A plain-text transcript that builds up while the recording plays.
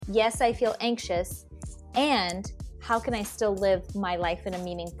yes, I feel anxious, and how can I still live my life in a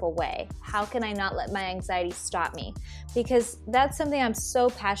meaningful way? How can I not let my anxiety stop me? Because that's something I'm so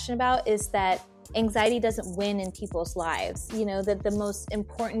passionate about, is that anxiety doesn't win in people's lives. You know, that the most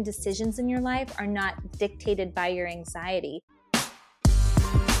important decisions in your life are not dictated by your anxiety.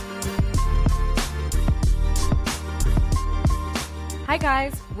 Hi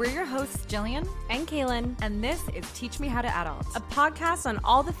guys, we're your hosts Jillian and Kaylin, and this is Teach Me How to Adult, a podcast on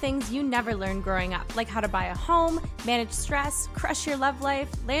all the things you never learned growing up, like how to buy a home, manage stress, crush your love life,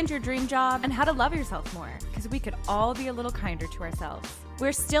 land your dream job, and how to love yourself more, because we could all be a little kinder to ourselves.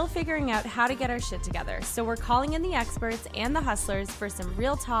 We're still figuring out how to get our shit together, so we're calling in the experts and the hustlers for some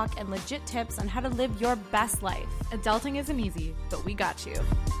real talk and legit tips on how to live your best life. Adulting isn't easy, but we got you.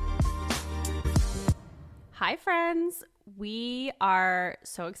 Hi friends, we are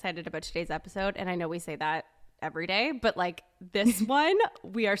so excited about today's episode, and I know we say that every day, but like this one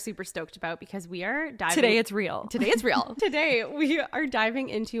we are super stoked about because we are diving. Today it's real. Today we are diving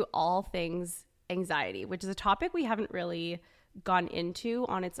into all things anxiety, which is a topic we haven't really gone into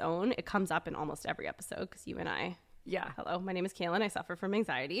on its own. It comes up in almost every episode because you and I. Yeah. Hello, my name is Kaylin. I suffer from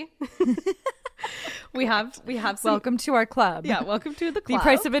anxiety. We have some, welcome to our club. Yeah, welcome to the club. The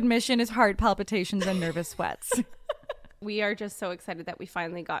price of admission is heart palpitations and nervous sweats. We are just so excited that we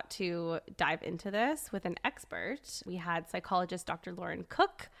finally got to dive into this with an expert. We had psychologist Dr. Lauren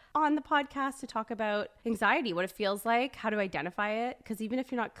Cook on the podcast to talk about anxiety, what it feels like, how to identify it, because even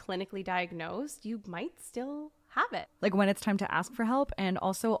if you're not clinically diagnosed, you might still have it. Like when it's time to ask for help, and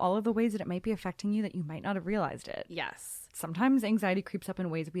also all of the ways that it might be affecting you that you might not have realized it. Yes. Sometimes anxiety creeps up in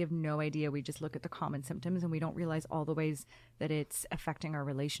ways we have no idea. We just look at the common symptoms and we don't realize all the ways that it's affecting our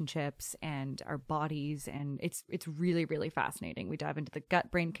relationships and our bodies. And it's really, really fascinating. We dive into the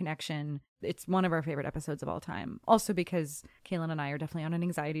gut-brain connection. It's one of our favorite episodes of all time. Also because Kaylin and I are definitely on an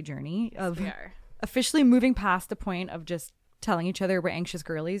anxiety journey of officially moving past the point of just telling each other we're anxious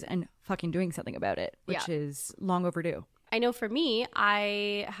girlies and fucking doing something about it, which is long overdue. I know for me,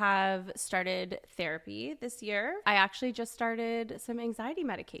 I have started therapy this year. I actually just started some anxiety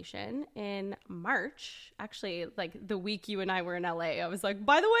medication in March. Actually, like the week you and I were in LA, I was like,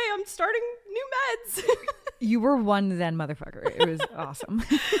 by the way, I'm starting new meds. You were one zen motherfucker. It was awesome.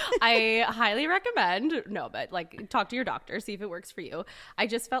 I highly recommend. No, but like talk to your doctor, see if it works for you. I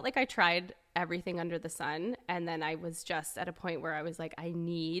just felt like I tried everything under the sun. And then I was just at a point where I was like, I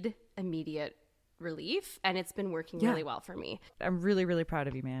need immediate relief, and it's been working really well for me. I'm really, really proud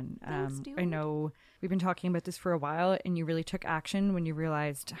of you, man. Thanks, dude. I know we've been talking about this for a while, and you really took action when you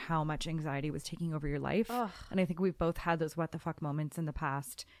realized how much anxiety was taking over your life. Ugh. And I think we've both had those what the fuck moments in the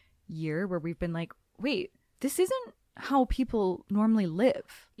past year where we've been like, wait, this isn't how people normally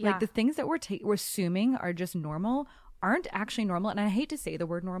live. Like the things that we're assuming are just normal aren't actually normal. And I hate to say the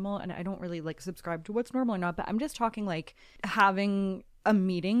word normal, and I don't really like subscribe to what's normal or not, but I'm just talking like having a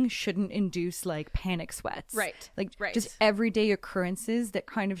meeting shouldn't induce like panic sweats. Right. Like just everyday occurrences that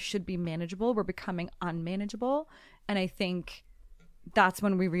kind of should be manageable were becoming unmanageable. And I think that's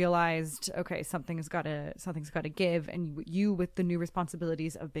when we realized, okay, something's got to give. And you with the new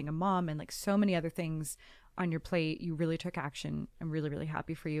responsibilities of being a mom and like so many other things on your plate, you really took action. I'm really, really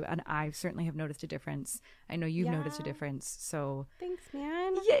happy for you. And I certainly have noticed a difference. I know you've noticed a difference. So thanks,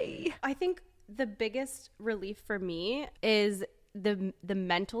 man. Yay. I think the biggest relief for me is the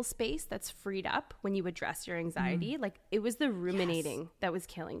mental space that's freed up when you address your anxiety. Like it was the ruminating that was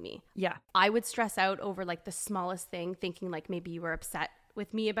killing me. Yeah. I would stress out over like the smallest thing, thinking like maybe you were upset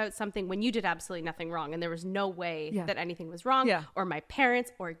with me about something when you did absolutely nothing wrong and there was no way that anything was wrong, or my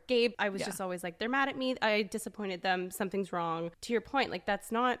parents or Gabe. I was just always like, they're mad at me, I disappointed them, something's wrong. To your point, like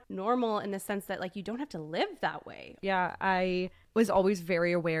that's not normal in the sense that like you don't have to live that way. Yeah, I was always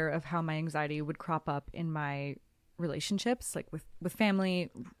very aware of how my anxiety would crop up in my relationships, like with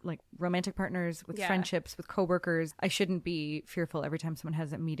family, like romantic partners, with friendships, with coworkers. I shouldn't be fearful every time someone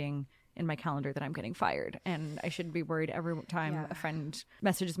has a meeting in my calendar that I'm getting fired, and I shouldn't be worried every time a friend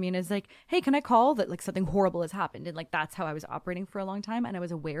messages me and is like, hey, can I call that like something horrible has happened. And like that's how I was operating for a long time, and I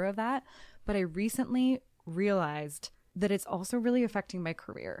was aware of that. But I recently realized that it's also really affecting my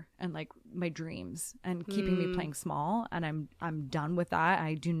career and like my dreams and keeping me playing small, and I'm done with that.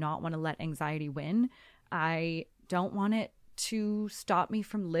 I do not want to let anxiety win. I don't want it to stop me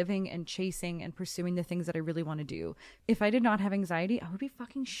from living and chasing and pursuing the things that I really want to do. If I did not have anxiety, I would be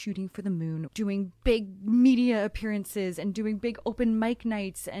fucking shooting for the moon, doing big media appearances and doing big open mic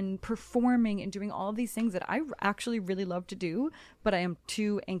nights and performing and doing all of these things that I actually really love to do, but I am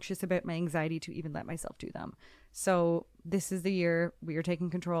too anxious about my anxiety to even let myself do them. So this is the year we are taking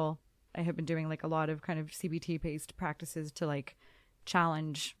control. I have been doing like a lot of kind of CBT based practices to like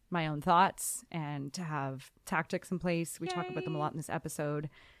challenge my own thoughts and to have tactics in place. We talk about them a lot in this episode,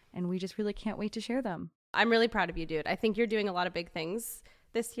 and we just really can't wait to share them. I'm really proud of you, dude. I think you're doing a lot of big things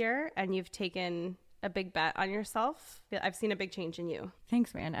this year, and you've taken a big bet on yourself. I've seen a big change in you.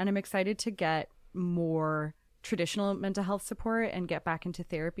 Thanks, man. And I'm excited to get more traditional mental health support and get back into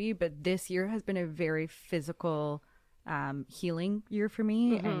therapy. But this year has been a very physical healing year for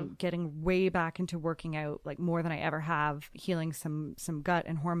me, and getting way back into working out like more than I ever have, healing some gut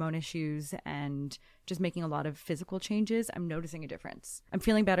and hormone issues, and just making a lot of physical changes. I'm noticing a difference. I'm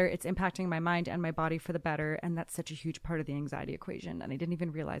feeling better. It's impacting my mind and my body for the better, and that's such a huge part of the anxiety equation. And I didn't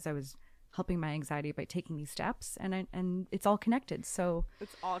even realize I was helping my anxiety by taking these steps, and it's all connected. So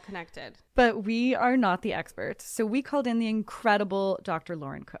it's all connected. But we are not the experts, so we called in the incredible Dr.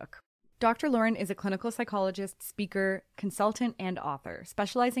 Lauren Cook. Dr. Lauren is a clinical psychologist, speaker, consultant, and author.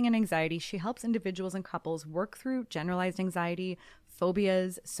 Specializing in anxiety, she helps individuals and couples work through generalized anxiety,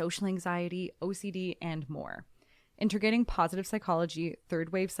 phobias, social anxiety, OCD, and more. Integrating positive psychology,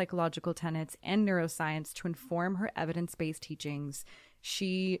 third-wave psychological tenets, and neuroscience to inform her evidence-based teachings,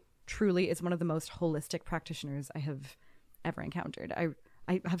 she truly is one of the most holistic practitioners I have ever encountered.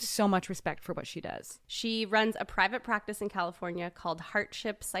 I have so much respect for what she does. She runs a private practice in California called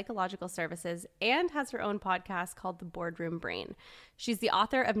Heartship Psychological Services and has her own podcast called The Boardroom Brain. She's the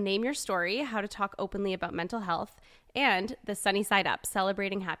author of Name Your Story, How to Talk Openly About Mental Health, and The Sunny Side Up,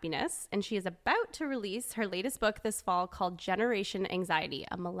 Celebrating Happiness. And she is about to release her latest book this fall called Generation Anxiety,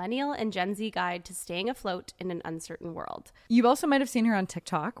 a Millennial and Gen Z guide to staying afloat in an uncertain world. You also might have seen her on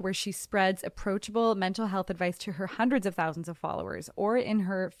TikTok, where she spreads approachable mental health advice to her hundreds of thousands of followers, or in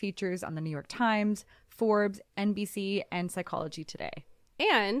her features on the New York Times, Forbes, NBC, and Psychology Today.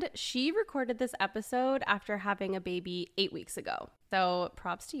 And she recorded this episode after having a baby 8 weeks ago. So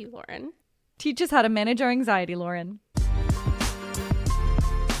props to you, Lauren. Teach us how to manage our anxiety, Lauren.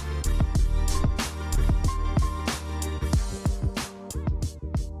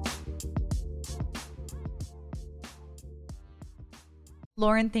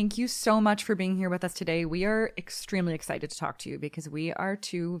 Lauren, thank you so much for being here with us today. We are extremely excited to talk to you because we are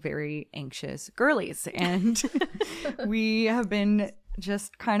two very anxious girlies, and we have been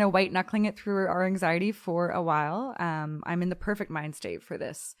just kind of white knuckling it through our anxiety for a while. I'm in the perfect mind state for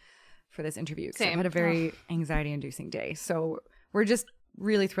this interview. So I had a very anxiety inducing day. So we're just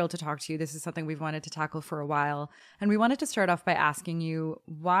really thrilled to talk to you. This is something we've wanted to tackle for a while. And we wanted to start off by asking you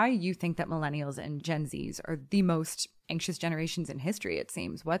why you think that millennials and Gen Zs are the most anxious generations in history, it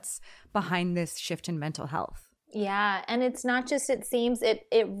seems. What's behind this shift in mental health? Yeah, and it's not just it seems, it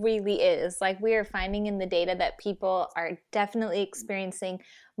really is. Like, we are finding in the data that people are definitely experiencing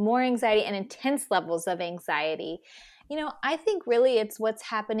more anxiety and intense levels of anxiety. You know, I think really it's what's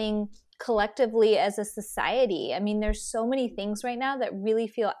happening collectively as a society. I mean, there's so many things right now that really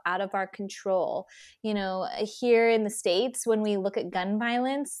feel out of our control. You know, here in the States, when we look at gun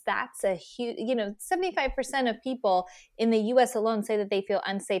violence, that's a huge, 75% of people in the US alone say that they feel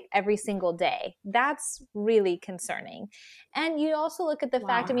unsafe every single day. That's really concerning. And you also look at the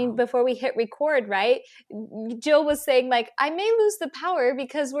fact, I mean, before we hit record, right? Jill was saying, like, I may lose the power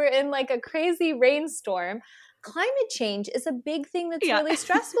because we're in like a crazy rainstorm. Climate change is a big thing that's really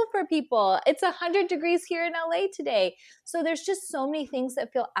stressful for people. It's 100 degrees here in LA today. So there's just so many things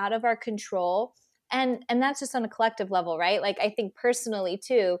that feel out of our control. And that's just on a collective level, right? Like, I think personally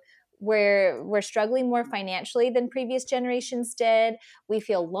too, we're struggling more financially than previous generations did. We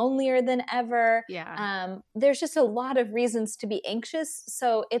feel lonelier than ever. Yeah. There's just a lot of reasons to be anxious.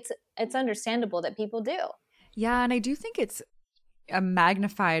 So it's understandable that people do. Yeah. And I do think it's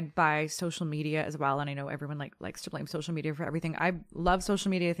magnified by social media as well. And I know everyone likes to blame social media for everything. I love social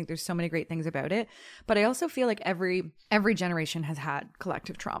media. I think there's so many great things about it. But I also feel like every generation has had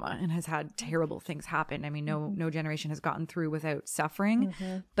collective trauma and has had terrible things happen. I mean, no generation has gotten through without suffering.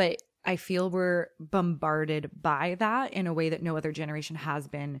 But I feel we're bombarded by that in a way that no other generation has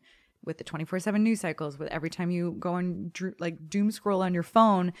been, with the 24/7 news cycles, with every time you go and doom scroll on your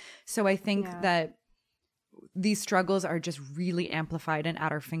phone. So I think that these struggles are just really amplified and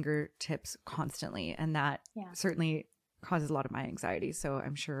at our fingertips constantly. And that certainly causes a lot of my anxiety. So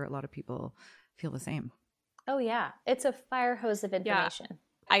I'm sure a lot of people feel the same. Oh, yeah. It's a fire hose of information. Yeah.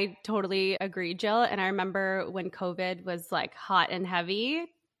 I totally agree, Jill. And I remember when COVID was like hot and heavy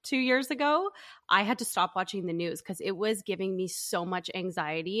 2 years ago, I had to stop watching the news because it was giving me so much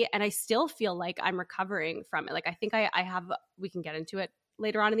anxiety. And I still feel like I'm recovering from it. Like, I think I have, we can get into it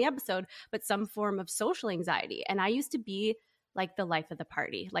later on in the episode, but some form of social anxiety. And I used to be like the life of the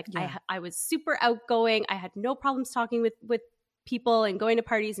party. Like, I was super outgoing. I had no problems talking with people and going to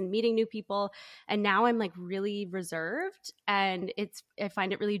parties and meeting new people. And now I'm like really reserved, and I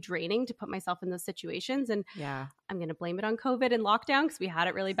find it really draining to put myself in those situations. And I'm going to blame it on COVID and lockdown, because we had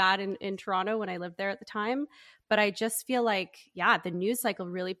it really bad in Toronto when I lived there at the time. But I just feel like, the news cycle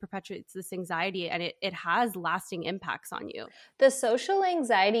really perpetuates this anxiety, and it has lasting impacts on you. The social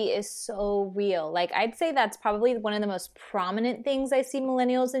anxiety is so real. Like, I'd say that's probably one of the most prominent things I see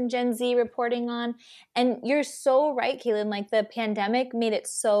millennials and Gen Z reporting on. And you're so right, Caitlin. Like, the pandemic made it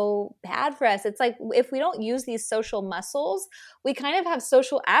so bad for us. It's like, if we don't use these social muscles, we kind of have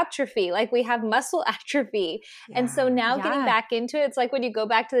social atrophy. Like, we have muscle atrophy. Yeah. And so now getting back into it, it's like when you go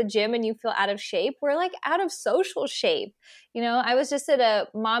back to the gym and you feel out of shape, we're like out of social shape. You know, I was just at a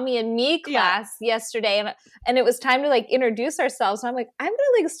mommy and me class yesterday, and it was time to like introduce ourselves. And I'm like, I'm going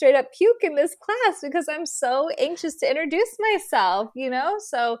to like straight up puke in this class because I'm so anxious to introduce myself, you know?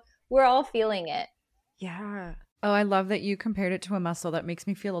 So we're all feeling it. Yeah. Oh, I love that you compared it to a muscle. That makes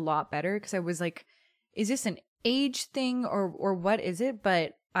me feel a lot better, because I was like, is this an age thing or what is it?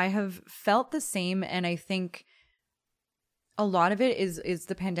 But I have felt the same, and I think a lot of it is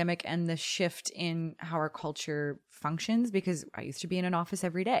the pandemic and the shift in how our culture functions, because I used to be in an office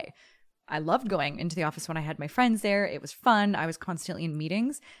every day. I loved going into the office when I had my friends there. It was fun. I was constantly in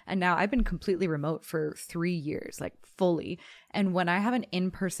meetings. And now I've been completely remote for 3 years, like fully. And when I have an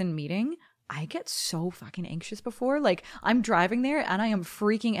in-person meeting, I get so fucking anxious before. Like, I'm driving there and I am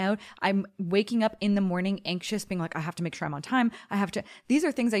freaking out. I'm waking up in the morning anxious, being like, I have to make sure I'm on time. These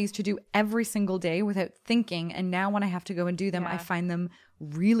are things I used to do every single day without thinking. And now when I have to go and do them, I find them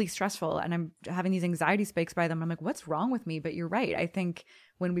really stressful, and I'm having these anxiety spikes by them. I'm like, what's wrong with me? But you're right. I think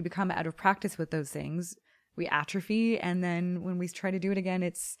when we become out of practice with those things, we atrophy. And then when we try to do it again,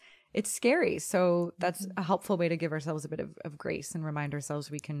 it's scary. So that's a helpful way to give ourselves a bit of grace and remind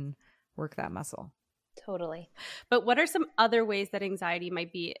ourselves we can work that muscle. Totally. But what are some other ways that anxiety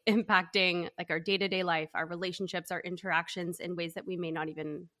might be impacting like our day-to-day life, our relationships, our interactions in ways that we may not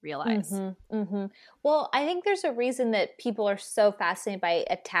even realize? Well, I think there's a reason that people are so fascinated by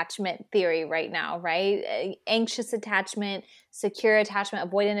attachment theory right now, right? Anxious attachment, secure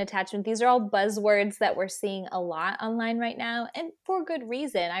attachment, avoidant attachment. These are all buzzwords that we're seeing a lot online right now, and for good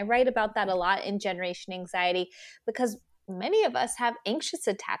reason. I write about that a lot in Generation Anxiety, because many of us have anxious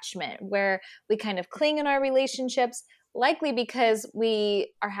attachment where we kind of cling in our relationships, likely because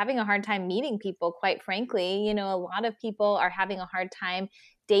we are having a hard time meeting people, quite frankly. You know, a lot of people are having a hard time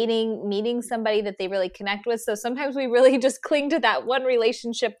dating, meeting somebody that they really connect with. So sometimes we really just cling to that one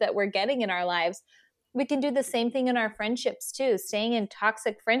relationship that we're getting in our lives. We can do the same thing in our friendships too, staying in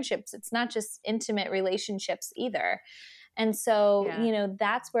toxic friendships. It's not just intimate relationships either. And so, you know,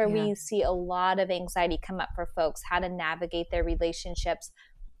 that's where we see a lot of anxiety come up for folks, how to navigate their relationships.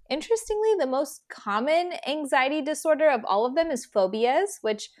 Interestingly, the most common anxiety disorder of all of them is phobias,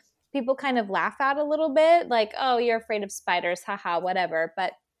 which people kind of laugh at a little bit, like, oh, you're afraid of spiders, haha, whatever.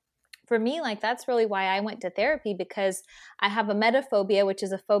 But for me, like, that's really why I went to therapy, because I have a emetophobia, which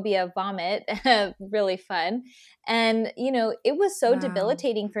is a phobia of vomit. Really fun. And, you know, it was so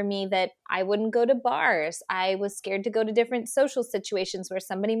debilitating for me that I wouldn't go to bars. I was scared to go to different social situations where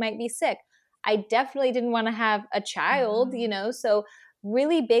somebody might be sick. I definitely didn't want to have a child, you know, so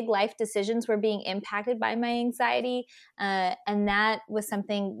really big life decisions were being impacted by my anxiety. And that was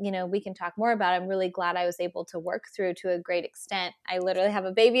something, you know, we can talk more about. I'm really glad I was able to work through to a great extent. I literally have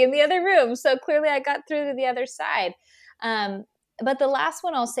a baby in the other room. So clearly I got through to the other side. But the last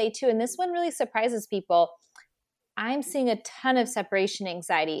one I'll say too, and this one really surprises people, I'm seeing a ton of separation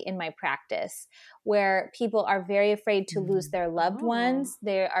anxiety in my practice, where people are very afraid to lose their loved ones.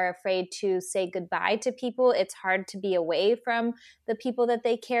 They are afraid to say goodbye to people. It's hard to be away from the people that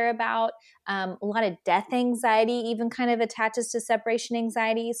they care about. A lot of death anxiety even kind of attaches to separation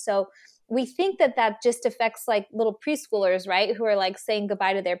anxiety. So we think that that just affects like little preschoolers, right, who are like saying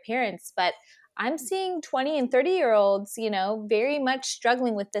goodbye to their parents. But I'm seeing 20 and 30-year-olds, you know, very much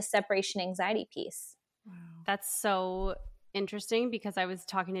struggling with this separation anxiety piece. That's so interesting, because I was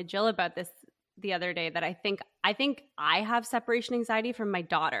talking to Jill about this the other day, that I think I have separation anxiety from my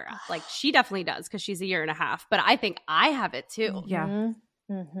daughter. Like, she definitely does, because she's 1.5 years, but I think I have it too. Yeah.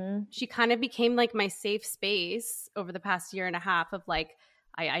 She kind of became like my safe space over the past 1.5 years of like,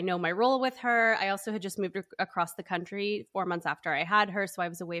 I know my role with her. I also had just moved across the country 4 months after I had her. So I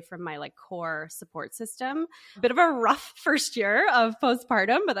was away from my like core support system. Bit of a rough first year of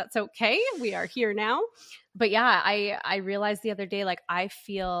postpartum, but that's okay. We are here now. But yeah, I realized the other day, like, I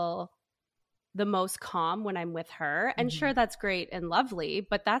feel the most calm when I'm with her. And sure, that's great and lovely,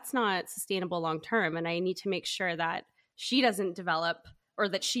 but that's not sustainable long term. And I need to make sure that she doesn't develop or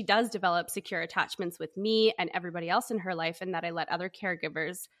that she does develop secure attachments with me and everybody else in her life, and that I let other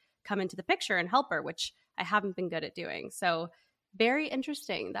caregivers come into the picture and help her, which I haven't been good at doing. So very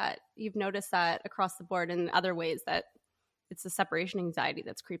interesting that you've noticed that across the board in other ways, that it's the separation anxiety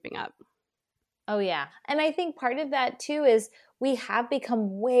that's creeping up. Oh, yeah. And I think part of that, too, is we have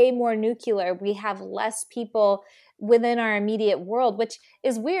become way more nuclear. We have less people within our immediate world, which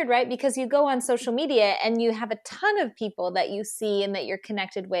is weird, right? Because you go on social media and you have a ton of people that you see and that you're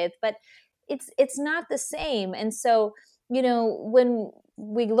connected with, but it's not the same. And so, you know, when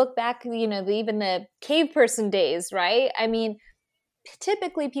we look back, you know, even the cave person days, right? I mean,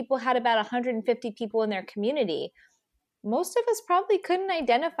 typically people had about 150 people in their community. Most of us probably couldn't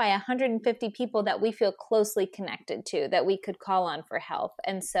identify 150 people that we feel closely connected to, that we could call on for help.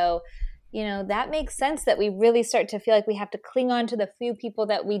 And so, you know, that makes sense that we really start to feel like we have to cling on to the few people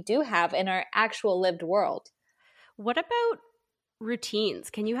that we do have in our actual lived world. What about routines?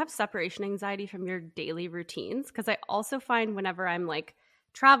 Can you have separation anxiety from your daily routines? Because I also find whenever I'm like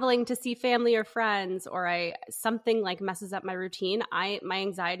traveling to see family or friends, or something like messes up my routine, my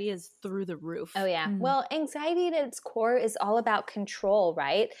anxiety is through the roof. Oh yeah. Well, anxiety at its core is all about control,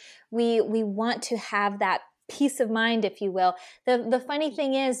 right? We want to have that peace of mind, if you will. The funny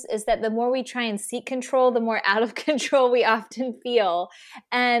thing is that the more we try and seek control, the more out of control we often feel.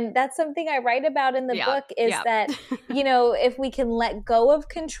 And that's something I write about in the book is that, you know, if we can let go of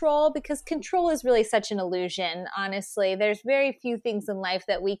control, because control is really such an illusion, honestly. There's very few things in life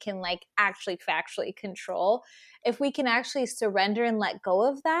that we can like actually factually control. If we can actually surrender and let go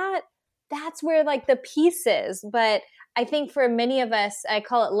of that, that's where like the peace is. But I think for many of us, I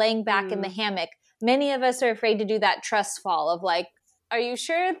call it laying back in the hammock. Many of us are afraid to do that trust fall of like, are you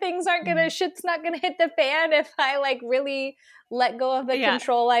sure things aren't shit's not gonna hit the fan if I like really let go of the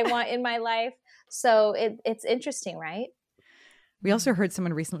control I want in my life? So it's interesting, right? We also heard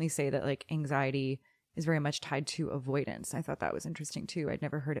someone recently say that like anxiety is very much tied to avoidance. I thought that was interesting too. I'd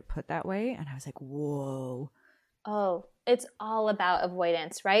never heard it put that way. And I was like, whoa. Oh, it's all about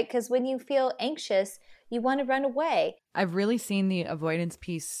avoidance, right? Because when you feel anxious, you want to run away. I've really seen the avoidance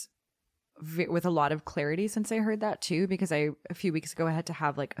piece with a lot of clarity since I heard that too, because a few weeks ago I had to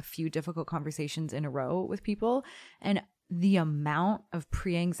have like a few difficult conversations in a row with people, and the amount of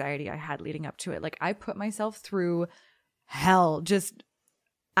pre-anxiety I had leading up to it, like I put myself through hell just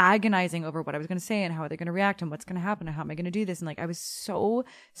agonizing over what I was going to say and how are they going to react and what's going to happen and how am I going to do this, and like I was so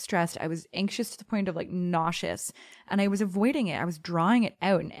stressed, I was anxious to the point of like nauseous, and I was avoiding it, I was drawing it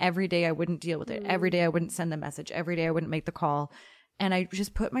out, and every day I wouldn't deal with it, every day I wouldn't send the message, every day I wouldn't make the call. And I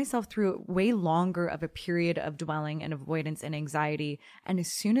just put myself through way longer of a period of dwelling and avoidance and anxiety. And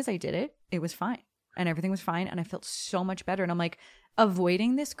as soon as I did it, it was fine. And everything was fine. And I felt so much better. And I'm like,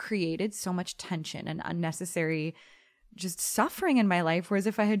 avoiding this created so much tension and unnecessary just suffering in my life. Whereas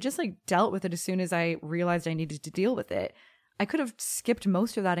if I had just like dealt with it as soon as I realized I needed to deal with it, I could have skipped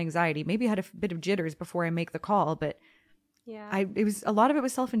most of that anxiety. Maybe had a bit of jitters before I make the call. But it was a lot of it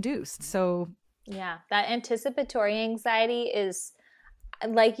was self-induced. So yeah, that anticipatory anxiety is,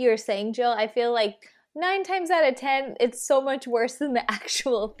 like you were saying, Jill, I feel like 9 times out of 10, it's so much worse than the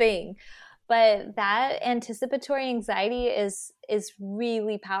actual thing. But that anticipatory anxiety is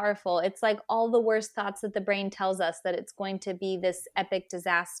really powerful. It's like all the worst thoughts that the brain tells us that it's going to be this epic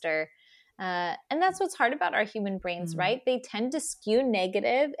disaster. And that's what's hard about our human brains, right? They tend to skew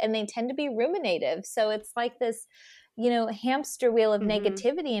negative and they tend to be ruminative. So it's like this, you know, hamster wheel of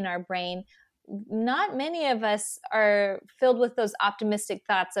negativity in our brain. Not many of us are filled with those optimistic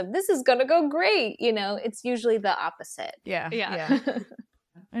thoughts of this is going to go great. You know, it's usually the opposite. Yeah.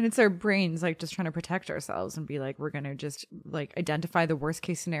 And it's our brains like just trying to protect ourselves and be like, we're going to just like identify the worst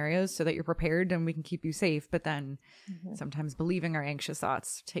case scenarios so that you're prepared and we can keep you safe. But then sometimes believing our anxious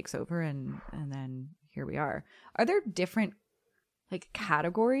thoughts takes over and then here we are. Are there different like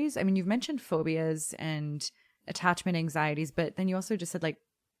categories? I mean, you've mentioned phobias and attachment anxieties, but then you also just said like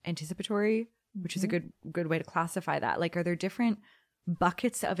anticipatory, which is a good way to classify that. Like, are there different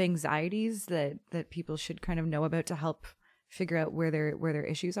buckets of anxieties that people should kind of know about to help figure out where their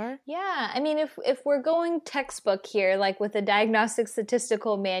issues are? Yeah. I mean, if we're going textbook here, like with a diagnostic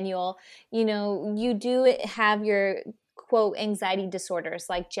statistical manual, you know, you do have your quote anxiety disorders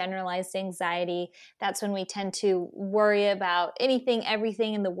like generalized anxiety. That's when we tend to worry about anything,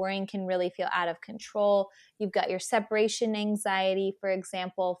 everything, and the worrying can really feel out of control. You've got your separation anxiety, for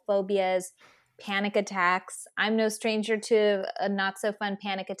example, phobias, panic attacks. I'm no stranger to a not so fun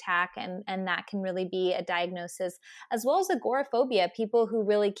panic attack, and that can really be a diagnosis, as well as agoraphobia, people who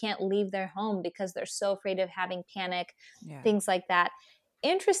really can't leave their home because they're so afraid of having panic, things like that.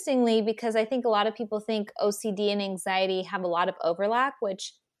 interestingly, because I think a lot of people think OCD and anxiety have a lot of overlap,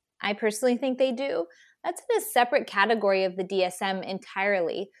 which I personally think they do, that's in a separate category of the DSM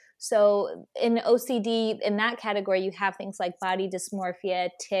entirely. So in OCD, in that category, you have things like body dysmorphia,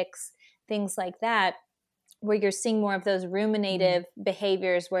 tics, things like that, where you're seeing more of those ruminative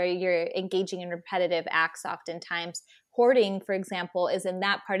behaviors where you're engaging in repetitive acts oftentimes. Hoarding, for example, is in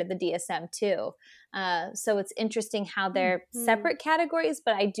that part of the DSM too. So it's interesting how they're separate categories,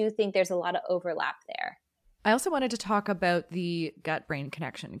 but I do think there's a lot of overlap there. I also wanted to talk about the gut-brain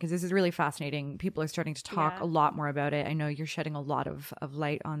connection because this is really fascinating. People are starting to talk a lot more about it. I know you're shedding a lot of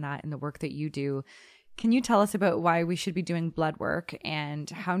light on that in the work that you do. Can you tell us about why we should be doing blood work and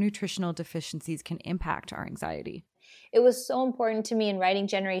how nutritional deficiencies can impact our anxiety? It was so important to me in writing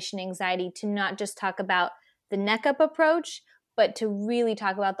Generation Anxiety to not just talk about the neck up approach, but to really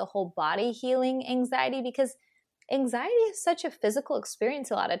talk about the whole body healing anxiety, because anxiety is such a physical experience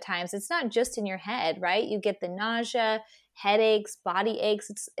a lot of times. It's not just in your head, right? You get the nausea, headaches, body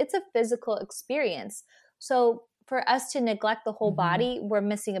aches. It's a physical experience. So for us to neglect the whole body, we're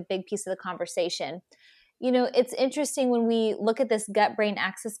missing a big piece of the conversation. You know, it's interesting when we look at this gut-brain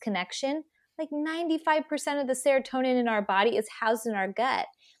axis connection, like 95% of the serotonin in our body is housed in our gut.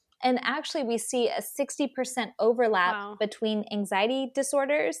 And actually, we see a 60% overlap between anxiety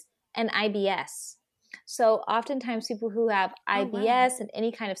disorders and IBS. So oftentimes people who have IBS and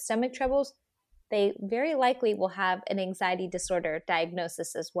any kind of stomach troubles, they very likely will have an anxiety disorder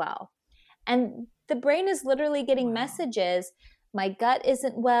diagnosis as well. And the brain is literally getting messages. My gut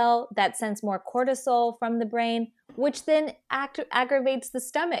isn't well. That sends more cortisol from the brain, which then aggravates the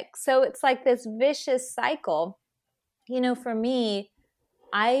stomach. So it's like this vicious cycle. You know, for me,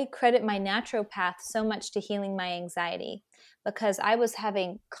 I credit my naturopath so much to healing my anxiety because I was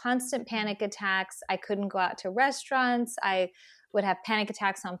having constant panic attacks. I couldn't go out to restaurants. I would have panic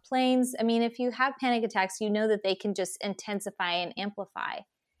attacks on planes. I mean, if you have panic attacks, you know that they can just intensify and amplify.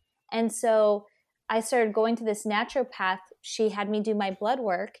 And so I started going to this naturopath. She had me do my blood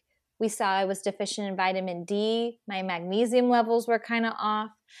work. We saw I was deficient in vitamin D. My magnesium levels were kind of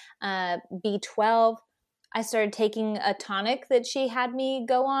off, B12. I started taking a tonic that she had me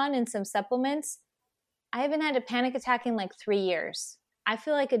go on and some supplements. I haven't had a panic attack in like 3 years. I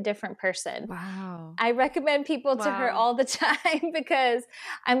feel like a different person. Wow. I recommend people to her all the time because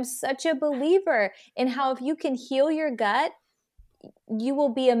I'm such a believer in how if you can heal your gut, you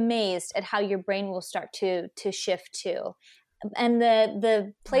will be amazed at how your brain will start to shift too. And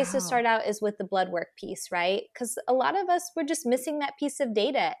the place to start out is with the blood work piece, right? Because a lot of us, we're just missing that piece of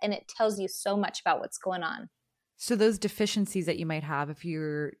data and it tells you so much about what's going on. So those deficiencies that you might have if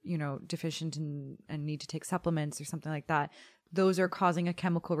you're, you know, deficient and need to take supplements or something like that, those are causing a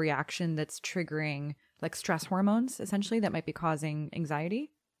chemical reaction that's triggering like stress hormones, essentially, that might be causing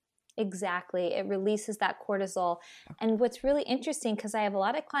anxiety? Exactly. It releases that cortisol. And what's really interesting, because I have a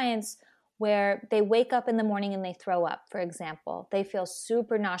lot of clients where they wake up in the morning and they throw up, for example. They feel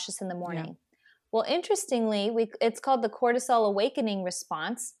super nauseous in the morning. Yeah. Well, interestingly, it's called the cortisol awakening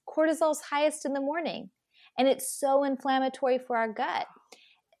response. Cortisol's highest in the morning, and it's so inflammatory for our gut.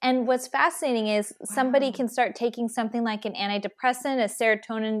 And what's fascinating is somebody can start taking something like an antidepressant, a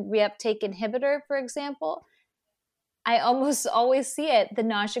serotonin reuptake inhibitor, for example. I almost always see it. The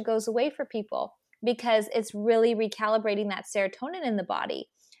nausea goes away for people because it's really recalibrating that serotonin in the body.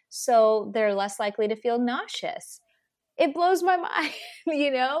 So they're less likely to feel nauseous. It blows my mind, you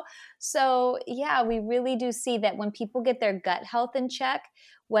know? So yeah, we really do see that when people get their gut health in check,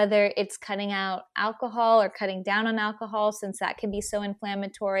 whether it's cutting out alcohol or cutting down on alcohol, since that can be so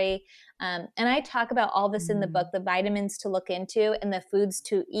inflammatory. And I talk about all this in the book, the vitamins to look into and the foods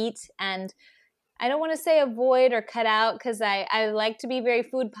to eat. And I don't want to say avoid or cut out because I like to be very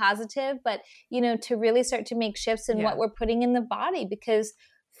food positive, but, you know, to really start to make shifts in what we're putting in the body, because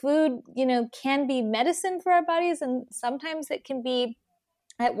food, you know, can be medicine for our bodies, and sometimes it can be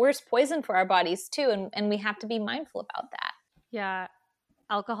at worst poison for our bodies too. And we have to be mindful about that. Yeah.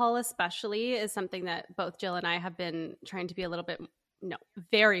 Alcohol especially is something that both Jill and I have been trying to be a little bit,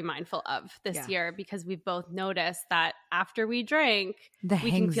 very mindful of this year, because we've both noticed that after we drink,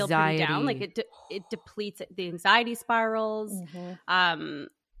 we can feel pretty down. Like it depletes the anxiety spirals.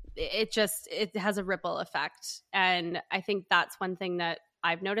 It has a ripple effect. And I think that's one thing that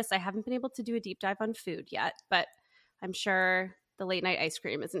I've noticed. I haven't been able to do a deep dive on food yet, but I'm sure the late night ice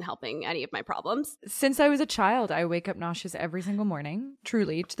cream isn't helping any of my problems. Since I was a child, I wake up nauseous every single morning,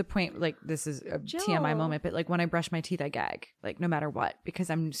 truly, to the point, like, this is a TMI moment, but like when I brush my teeth, I gag, like no matter what,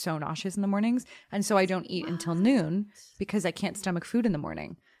 because I'm so nauseous in the mornings. And so I don't eat until noon because I can't stomach food in the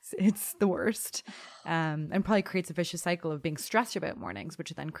morning. it's the worst. And probably creates a vicious cycle of being stressed about mornings,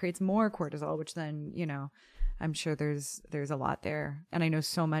 which then creates more cortisol, which then, I'm sure there's a lot there. And I know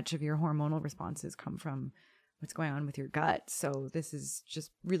so much of your hormonal responses come from what's going on with your gut. So this is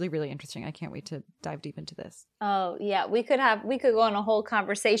just really, really interesting. I can't wait to dive deep into this. Oh yeah, we could go on a whole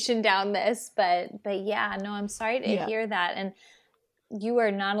conversation down this, but yeah, no, I'm sorry to hear that. And you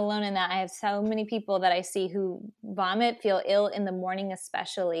are not alone in that. I have so many people that I see who vomit, feel ill in the morning,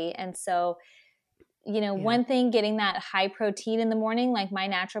 especially. And so, one thing, getting that high protein in the morning, like my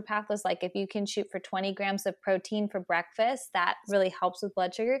naturopath was like, if you can shoot for 20 grams of protein for breakfast, that really helps with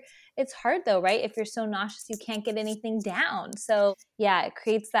blood sugar. It's hard though, right? If you're so nauseous, you can't get anything down. So yeah, it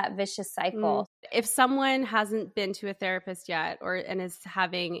creates that vicious cycle. If someone hasn't been to a therapist yet and is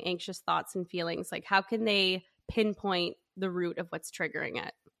having anxious thoughts and feelings, like how can they pinpoint the root of what's triggering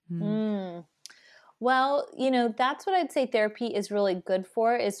it? Well, that's what I'd say therapy is really good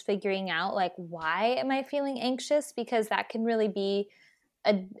for, is figuring out like, why am I feeling anxious? Because that can really be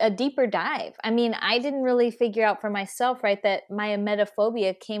a deeper dive. I mean, I didn't really figure out for myself, right, that my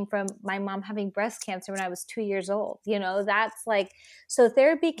emetophobia came from my mom having breast cancer when I was 2 years old. That's like, so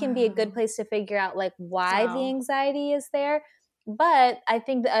therapy can be a good place to figure out like why the anxiety is there. But I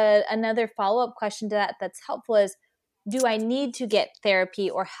think another follow-up question to that that's helpful is, do I need to get therapy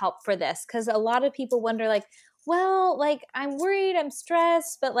or help for this? Because a lot of people wonder like, well, like I'm worried, I'm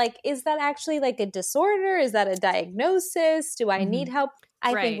stressed, but like, is that actually like a disorder? Is that a diagnosis? Do I need help?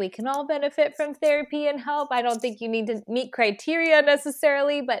 I think we can all benefit from therapy and help. I don't think you need to meet criteria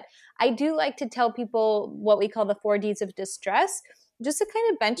necessarily, but I do like to tell people what we call the 4 Ds of distress, just to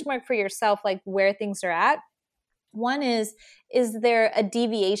kind of benchmark for yourself, like where things are at. One is there a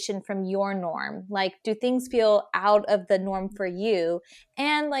deviation from your norm? Like, do things feel out of the norm for you?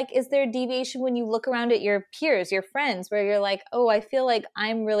 And like, is there a deviation when you look around at your peers, your friends, where you're like, oh, I feel like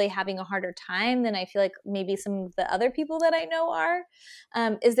I'm really having a harder time than I feel like maybe some of the other people that I know are?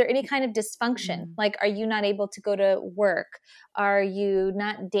 Is there any kind of dysfunction? Like, are you not able to go to work? Are you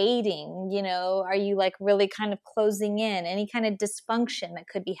not dating? Are you like really kind of closing in? Any kind of dysfunction that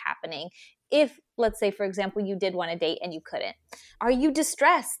could be happening? If, let's say, for example, you did want to date and you couldn't. Are you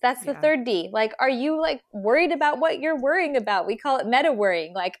distressed? That's the 3rd D. Like, are you like worried about what you're worrying about? We call it meta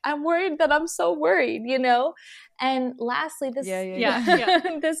worrying. Like, I'm worried that I'm so worried, And lastly, this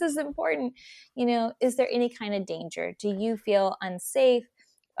this is important. Is there any kind of danger? Do you feel unsafe?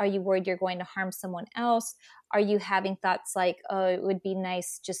 Are you worried you're going to harm someone else? Are you having thoughts like, oh, it would be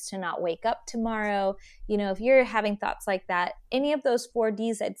nice just to not wake up tomorrow? If you're having thoughts like that, any of those 4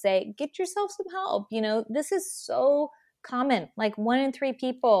 Ds, I'd say, get yourself some help. This is so common. Like 1 in 3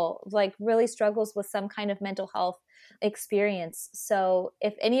 people like really struggles with some kind of mental health experience. So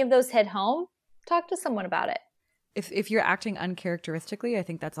if any of those hit home, talk to someone about it. If you're acting uncharacteristically, I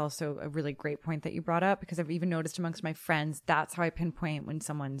think that's also a really great point that you brought up, because I've even noticed amongst my friends, that's how I pinpoint when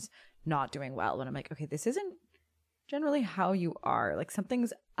someone's not doing well. When I'm like, okay, this isn't generally how you are. Like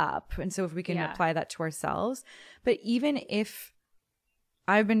something's up. And so if we can apply that to ourselves. But even if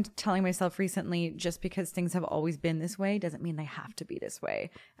I've been telling myself recently, just because things have always been this way doesn't mean they have to be this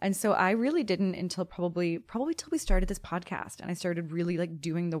way. And so I really didn't until probably till we started this podcast, and I started really like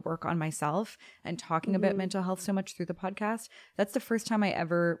doing the work on myself and talking about mental health so much through the podcast. That's the first time I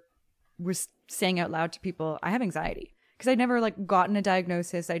ever was saying out loud to people, I have anxiety. Because I'd never like gotten a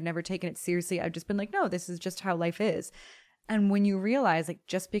diagnosis. I'd never taken it seriously. I'd just been like, no, this is just how life is. And when you realize like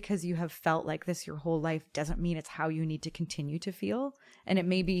just because you have felt like this your whole life doesn't mean it's how you need to continue to feel. And it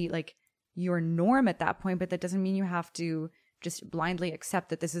may be like your norm at that point, but that doesn't mean you have to just blindly accept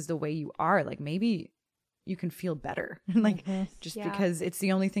that this is the way you are. Like maybe you can feel better. Like just because it's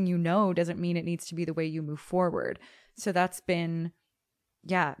the only thing you know doesn't mean it needs to be the way you move forward. So that's been,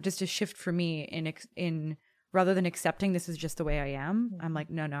 just a shift for me in rather than accepting this is just the way I am, I'm like,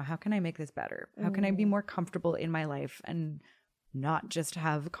 no, how can I make this better? How can I be more comfortable in my life and not just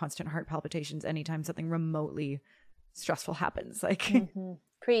have constant heart palpitations anytime something remotely stressful happens? Like,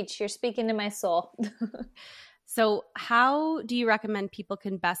 Preach, you're speaking to my soul. So how do you recommend people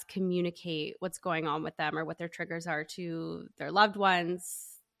can best communicate what's going on with them or what their triggers are to their loved ones,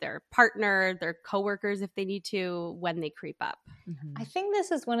 their partner, their coworkers, if they need to, when they creep up? I think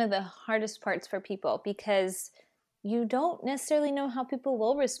this is one of the hardest parts for people, because you don't necessarily know how people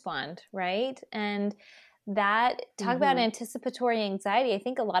will respond, right? And that, talk about anticipatory anxiety. I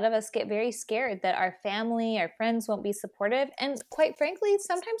think a lot of us get very scared that our family, our friends won't be supportive. And quite frankly,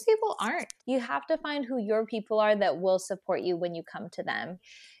 sometimes people aren't. You have to find who your people are that will support you when you come to them.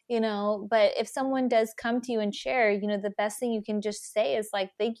 But if someone does come to you and share, the best thing you can just say is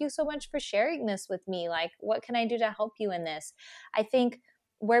like, thank you so much for sharing this with me. Like, what can I do to help you in this? I think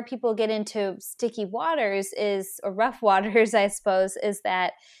where people get into sticky waters or rough waters, I suppose, is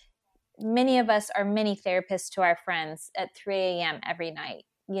that many of us are mini therapists to our friends at 3 a.m. every night,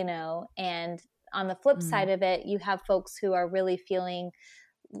 and on the flip side of it, you have folks who are really feeling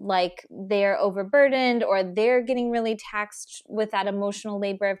like they're overburdened, or they're getting really taxed with that emotional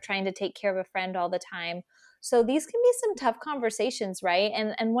labor of trying to take care of a friend all the time. So these can be some tough conversations, right?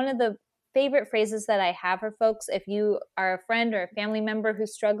 And one of the favorite phrases that I have for folks, if you are a friend or a family member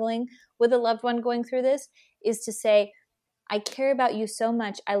who's struggling with a loved one going through this, is to say, I care about you so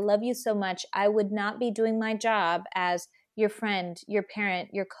much. I love you so much. I would not be doing my job as your friend, your parent,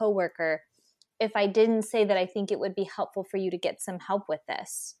 your coworker, if I didn't say that I think it would be helpful for you to get some help with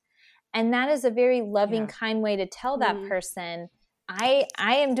this. And that is a very loving, kind way to tell that person, I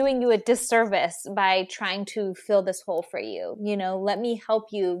am doing you a disservice by trying to fill this hole for you. Let me help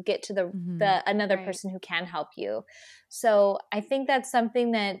you get to the another person who can help you. So I think that's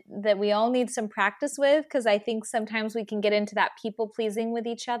something that we all need some practice with, because I think sometimes we can get into that people pleasing with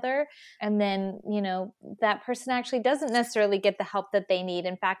each other. And then, that person actually doesn't necessarily get the help that they need.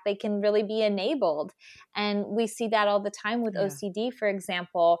 In fact, they can really be enabled. And we see that all the time with OCD, for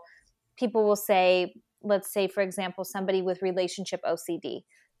example. People will say, let's say, for example, somebody with relationship OCD.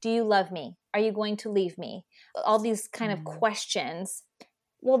 Do you love me? Are you going to leave me? All these kind of questions.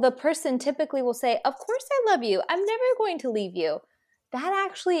 Well, the person typically will say, of course I love you. I'm never going to leave you. That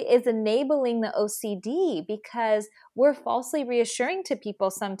actually is enabling the OCD, because we're falsely reassuring to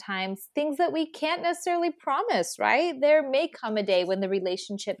people sometimes things that we can't necessarily promise, right? There may come a day when the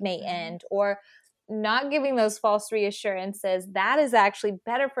relationship may end, or not giving those false reassurances. That is actually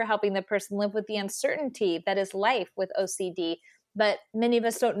better for helping the person live with the uncertainty that is life with OCD. But many of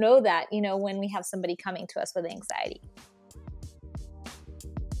us don't know that, when we have somebody coming to us with anxiety.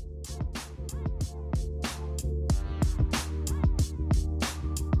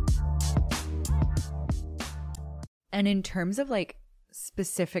 And in terms of like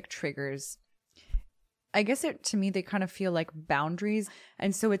specific triggers, I guess to me, they kind of feel like boundaries.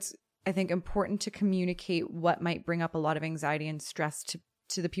 And so it's, I think, important to communicate what might bring up a lot of anxiety and stress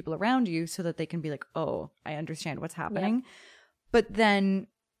to the people around you, so that they can be like, oh, I understand what's happening. Yep. But then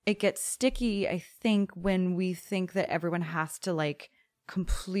it gets sticky, I think, when we think that everyone has to like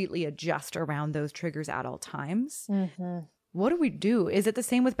completely adjust around those triggers at all times. What do we do? Is it the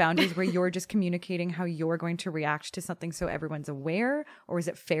same with boundaries, where you're just communicating how you're going to react to something so everyone's aware? Or is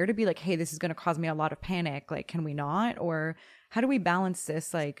it fair to be like, hey, this is going to cause me a lot of panic. Like, can we not? Or how do we balance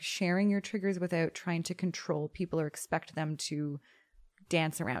this, like sharing your triggers without trying to control people or expect them to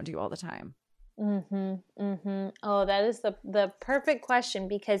dance around you all the time? Oh, that is the perfect question,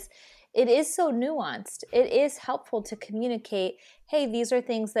 because it is so nuanced. It is helpful to communicate, hey, these are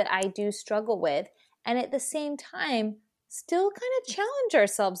things that I do struggle with. And at the same time, still kind of challenge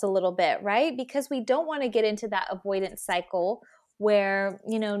ourselves a little bit, right? Because we don't want to get into that avoidance cycle where,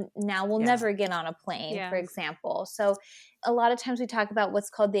 now we'll never get on a plane, for example. So a lot of times we talk about what's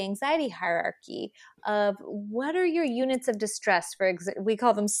called the anxiety hierarchy of what are your units of distress. We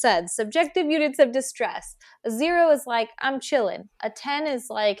call them SUDs, subjective units of distress. A 0 is like, I'm chilling. A 10 is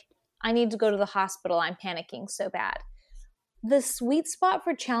like, I need to go to the hospital. I'm panicking so bad. The sweet spot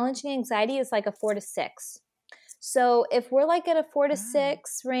for challenging anxiety is like a 4 to 6. So if we're like at a 4 to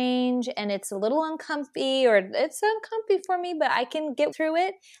 6 range and it's a little uncomfy, or it's uncomfy for me, but I can get through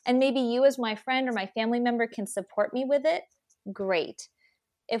it, and maybe you as my friend or my family member can support me with it, great.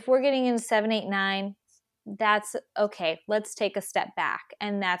 If we're getting into 7, 8, 9, that's okay. Let's take a step back.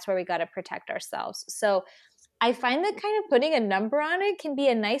 And that's where we got to protect ourselves. So I find that kind of putting a number on it can be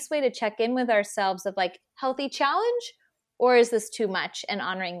a nice way to check in with ourselves of like, healthy challenge, or is this too much, and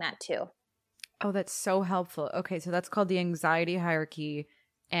honoring that too. Oh, that's so helpful. Okay, so that's called the anxiety hierarchy,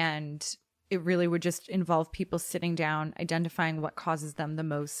 and it really would just involve people sitting down, identifying what causes them the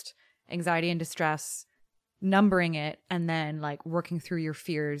most anxiety and distress, numbering it, and then like working through your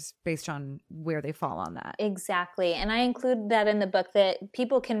fears based on where they fall on that. Exactly. And I include that in the book, that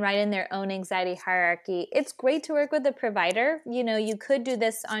people can write in their own anxiety hierarchy. It's great to work with a provider. You could do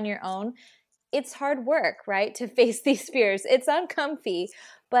this on your own. It's hard work, right? To face these fears. It's uncomfy.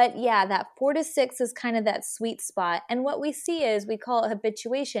 But yeah, that 4 to 6 is kind of that sweet spot. And what we see is, we call it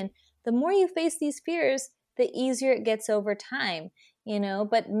habituation. The more you face these fears, the easier it gets over time,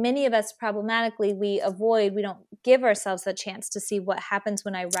 but many of us problematically, we don't give ourselves a chance to see what happens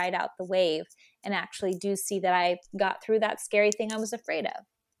when I ride out the wave and actually do see that I got through that scary thing I was afraid of.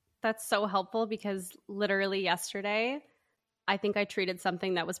 That's so helpful, because literally yesterday, I think I treated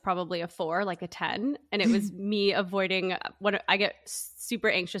something that was probably a 4, like a 10. And it was me avoiding what I get super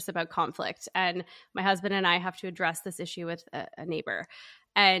anxious about conflict. And my husband and I have to address this issue with a neighbor.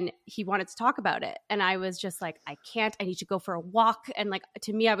 and he wanted to talk about it. And I was just like, I can't, I need to go for a walk. And like,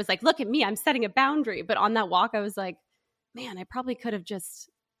 to me, I was like, look at me, I'm setting a boundary. But on that walk, I was like, man, I probably could have just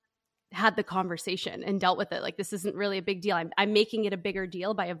had the conversation and dealt with it. Like, this isn't really a big deal. I'm making it a bigger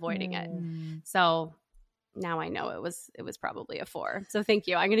deal by avoiding it. So now I know it was probably a 4. So thank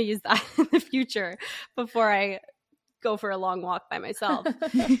you. I'm going to use that in the future before I go for a long walk by myself.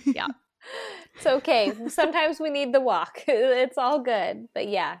 Yeah. It's okay. Sometimes we need the walk. It's all good. But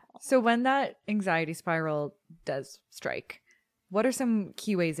yeah. So when that anxiety spiral does strike, what are some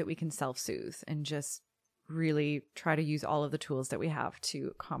key ways that we can self-soothe and just really try to use all of the tools that we have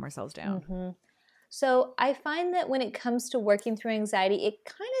to calm ourselves down? So I find that when it comes to working through anxiety, it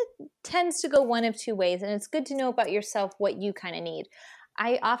kind of tends to go one of 2 ways. And it's good to know about yourself what you kind of need.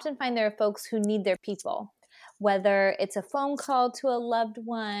 I often find there are folks who need their people. Whether it's a phone call to a loved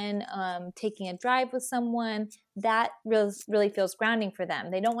one, taking a drive with someone, that really feels grounding for them.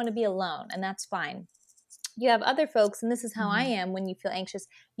 They don't want to be alone, and that's fine. You have other folks, and this is how I am when you feel anxious.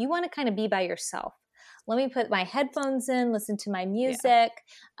 You want to kind of be by yourself. Let me put my headphones in, listen to my music.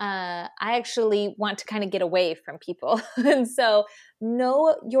 I actually want to kind of get away from people. And so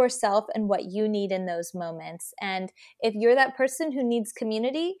know yourself and what you need in those moments. And if you're that person who needs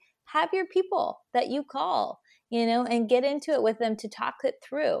community, have your people that you call, and get into it with them to talk it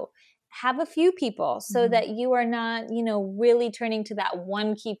through. Have a few people so that you are not, really turning to that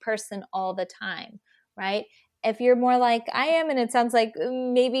one key person all the time, right? If you're more like I am, and it sounds like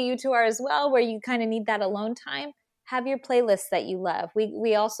maybe you two are as well, where you kind of need that alone time, have your playlist that you love.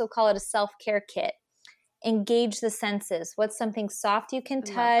 We also call it a self-care kit. Engage the senses. What's something soft you can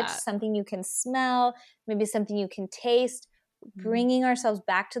touch, something you can smell, maybe something you can taste. Bringing ourselves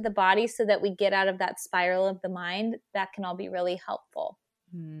back to the body so that we get out of that spiral of the mind, that can all be really helpful.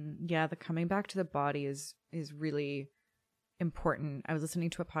 Yeah, the coming back to the body is really important. I was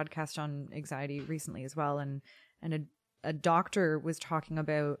listening to a podcast on anxiety recently as well, and a doctor was talking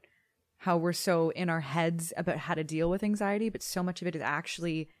about how we're so in our heads about how to deal with anxiety, but so much of it is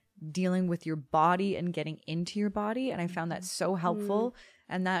actually dealing with your body and getting into your body. And I found that so helpful,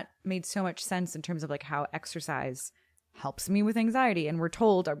 and that made so much sense in terms of like how exercise helps me with anxiety. And we're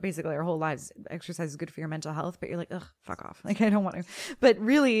told basically our whole lives exercise is good for your mental health, but you're like, ugh, fuck off. Like, I don't want to. But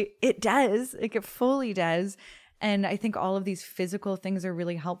really it does. Like, it fully does. And I think all of these physical things are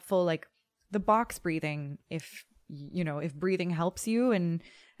really helpful, like the box breathing, if breathing helps you, and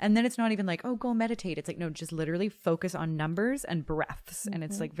then it's not even like, oh, go meditate. It's like, no, just literally focus on numbers and breaths. And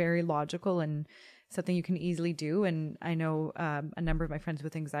it's like very logical and something you can easily do. And I know a number of my friends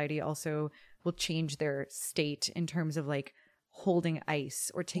with anxiety also will change their state in terms of like holding ice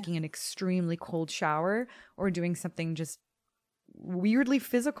or taking an extremely cold shower or doing something just weirdly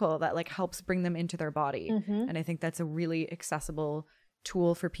physical that like helps bring them into their body. And I think that's a really accessible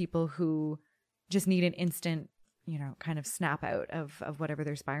tool for people who just need an instant, kind of snap out of whatever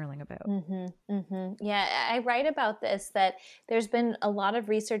they're spiraling about. Yeah, I write about this, that there's been a lot of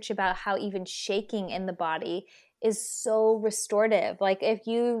research about how even shaking in the body is so restorative. Like if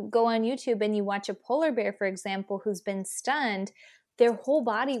you go on YouTube and you watch a polar bear, for example, who's been stunned, their whole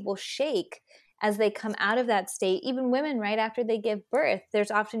body will shake as they come out of that state. Even women right after they give birth, there's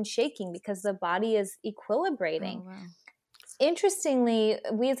often shaking because the body is equilibrating. Oh, wow. Interestingly,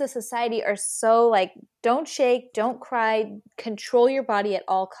 we as a society are so like, don't shake, don't cry, control your body at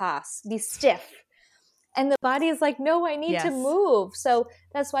all costs, be stiff. And the body is like, no, I need to move. So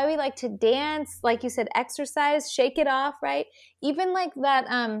that's why we like to dance, like you said, exercise, shake it off, right? Even like that,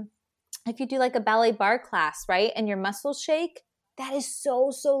 if you do like a ballet bar class, right, and your muscles shake, that is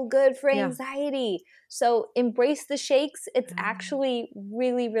so, so good for anxiety. So embrace the shakes. It's actually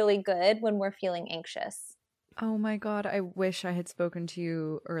really, really good when we're feeling anxious. Oh my God, I wish I had spoken to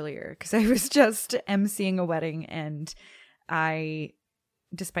you earlier, because I was just emceeing a wedding, and I,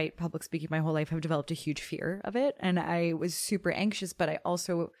 despite public speaking my whole life, have developed a huge fear of it. And I was super anxious, but I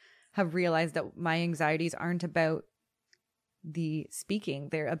also have realized that my anxieties aren't about the speaking,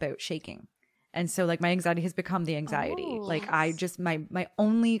 they're about shaking. And so like my anxiety has become the anxiety. Like I just, my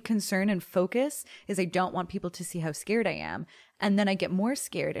only concern and focus is I don't want people to see how scared I am. And then I get more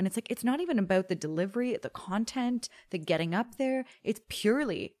scared. And it's like, it's not even about the delivery, the content, the getting up there. It's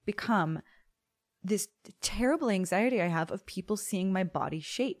purely become this terrible anxiety I have of people seeing my body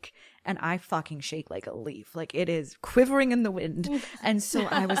shake. And I fucking shake like a leaf. Like it is quivering in the wind. And so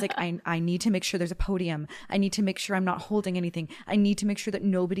I was like, I need to make sure there's a podium. I need to make sure I'm not holding anything. I need to make sure that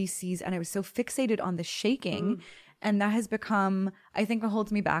nobody sees. And I was so fixated on the shaking. And that has become, I think it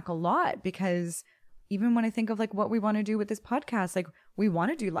holds me back a lot, because even when I think of like what we want to do with this podcast, like we want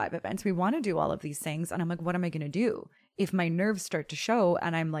to do live events, we want to do all of these things. And I'm like, what am I going to do if my nerves start to show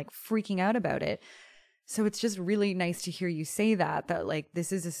and I'm like freaking out about it. So it's just really nice to hear you say that like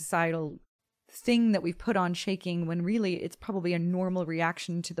this is a societal thing that we've put on shaking, when really it's probably a normal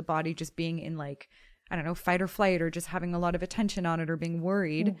reaction to the body just being in like, I don't know, fight or flight, or just having a lot of attention on it, or being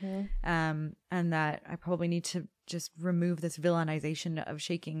worried. And that I probably need to just remove this villainization of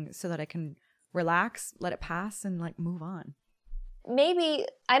shaking so that I can relax, let it pass, and like move on. Maybe,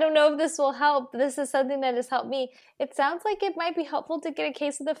 I don't know if this will help. This is something that has helped me. It sounds like it might be helpful to get a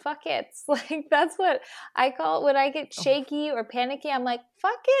case of the fuck it's. Like, that's what I call it when I get shaky or panicky. I'm like,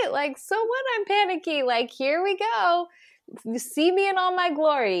 fuck it. Like, so what? I'm panicky. Like, here we go. You see me in all my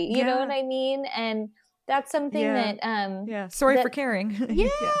glory. You know what I mean? And that's something that... Sorry for caring.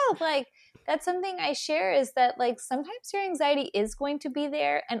 Like, that's something I share, is that, like, sometimes your anxiety is going to be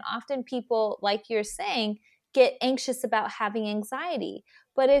there. And often people, like you're saying, get anxious about having anxiety.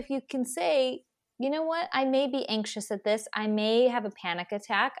 But if you can say, you know what, I may be anxious at this. I may have a panic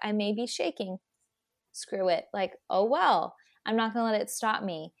attack. I may be shaking. Screw it. Like, oh, well, I'm not going to let it stop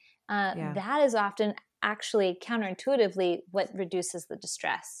me. That is often actually counterintuitively what reduces the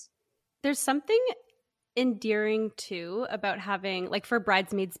distress. There's something endearing too about having, like, for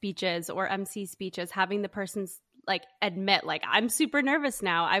bridesmaid speeches or MC speeches, having the person's like admit, like, I'm super nervous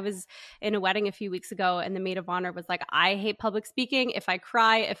now. I was in a wedding a few weeks ago and the maid of honor was like, I hate public speaking. If I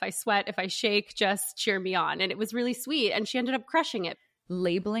cry, if I sweat, if I shake, just cheer me on. And it was really sweet. And she ended up crushing it.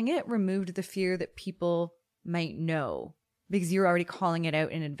 Labeling it removed the fear that people might know, because you're already calling it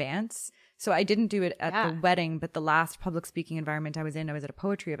out in advance. So I didn't do it at the wedding, but the last public speaking environment I was in, I was at a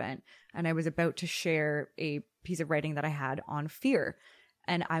poetry event and I was about to share a piece of writing that I had on fear.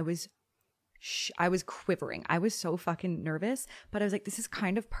 And I was quivering. I was so fucking nervous, but I was like, this is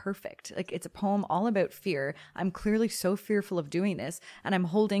kind of perfect. Like, it's a poem all about fear. I'm clearly so fearful of doing this, and I'm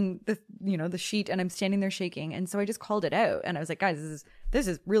holding the sheet and I'm standing there shaking. And so I just called it out and I was like, guys, this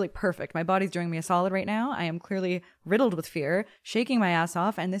is really perfect. My body's doing me a solid right now. I am clearly riddled with fear, shaking my ass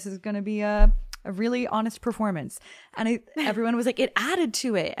off, and this is going to be a really honest performance. And everyone was like, it added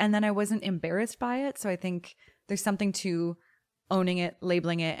to it. And then I wasn't embarrassed by it. So I think there's something to owning it,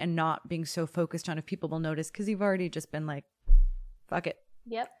 labeling it, and not being so focused on if people will notice, because you've already just been like, fuck it.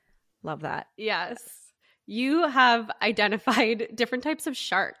 Yep. Love that. Yes. You have identified different types of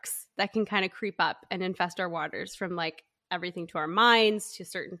sharks that can kind of creep up and infest our waters, from like everything to our minds, to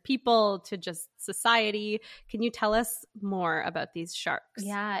certain people, to just society. Can you tell us more about these sharks?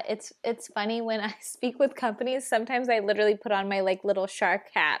 Yeah, it's funny when I speak with companies, sometimes I literally put on my like little shark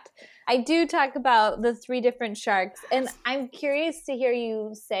hat. I do talk about the 3 different sharks, and I'm curious to hear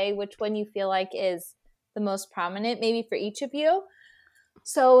you say which one you feel like is the most prominent, maybe for each of you.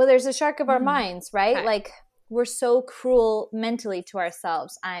 So there's a shark of our minds, right? Okay. Like, we're so cruel mentally to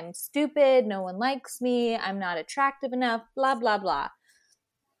ourselves. I'm stupid. No one likes me. I'm not attractive enough, blah, blah, blah.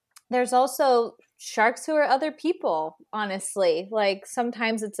 There's also sharks who are other people, honestly. Like,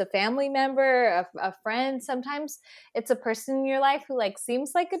 sometimes it's a family member, a friend. Sometimes it's a person in your life who like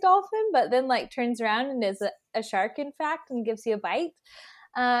seems like a dolphin, but then like turns around and is a shark, in fact, and gives you a bite.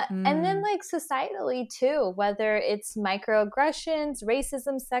 And then like societally too, whether it's microaggressions,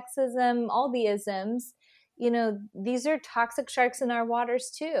 racism, sexism, all the isms. These are toxic sharks in our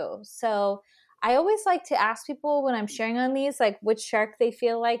waters too. So I always like to ask people when I'm sharing on these, like, which shark they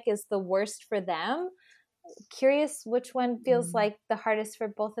feel like is the worst for them. Curious which one feels like the hardest for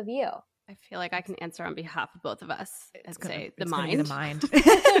both of you. I feel like I can answer on behalf of both of us and say the mind. The mind.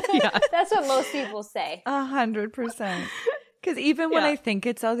 Yeah. That's what most people say. 100%. Because even when I think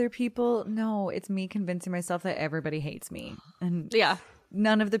it's other people, no, it's me convincing myself that everybody hates me. And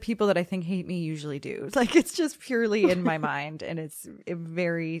none of the people that I think hate me usually do. Like, it's just purely in my mind, and it's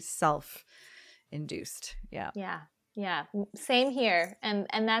very self-induced. Yeah. Same here. And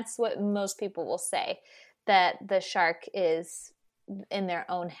that's what most people will say, that the shark is in their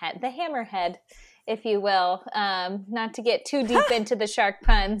own head, the hammerhead, if you will. Not to get too deep into the shark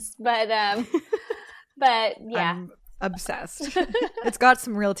puns, but yeah. I'm obsessed. It's got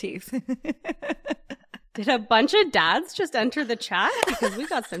some real teeth. Did a bunch of dads just enter the chat? Because we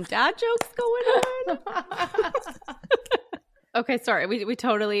got some dad jokes going on. Okay, sorry. We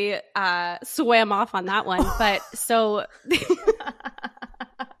totally swam off on that one. But so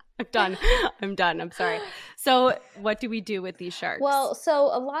I'm done. I'm sorry. So what do we do with these sharks? Well, so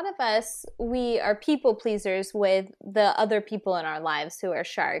a lot of us, we are people pleasers with the other people in our lives who are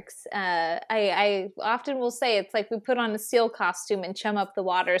sharks. I often will say it's like we put on a seal costume and chum up the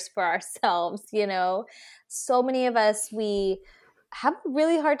waters for ourselves, So many of us, we have a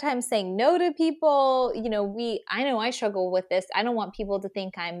really hard time saying no to people. I know I struggle with this. I don't want people to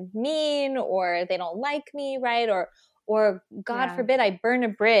think I'm mean or they don't like me, right? Or or God forbid I burn a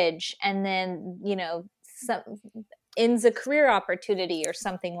bridge and then, ends a career opportunity or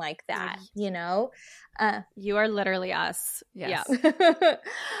something like that, you are literally us. Yes. Yeah.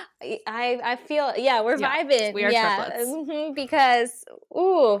 I feel, we're vibing. We are triplets. Mm-hmm, because,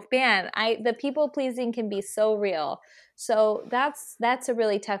 ooh, man, the people pleasing can be so real. So that's a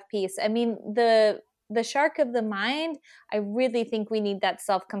really tough piece. I mean, the shark of the mind, I really think we need that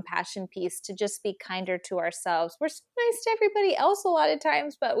self-compassion piece to just be kinder to ourselves. We're so nice to everybody else a lot of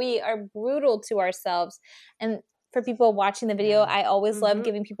times, but we are brutal to ourselves. And for people watching the video, I always love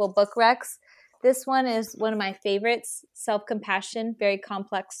giving people book recs. This one is one of my favorites, Self-Compassion, very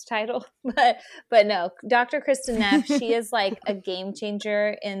complex title. But no, Dr. Kristin Neff, she is like a game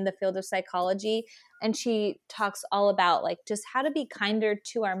changer in the field of psychology. And she talks all about like just how to be kinder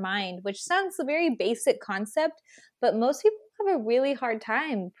to our mind, which sounds a very basic concept, but most people have a really hard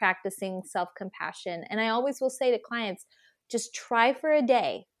time practicing self-compassion. And I always will say to clients, just try for a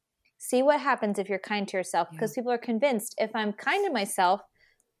day. See what happens if you're kind to yourself, because people are convinced if I'm kind to myself,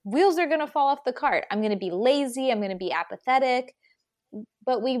 wheels are going to fall off the cart. I'm going to be lazy. I'm going to be apathetic.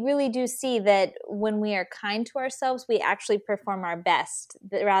 But we really do see that when we are kind to ourselves, we actually perform our best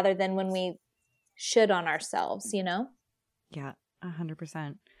rather than when we should on ourselves, Yeah,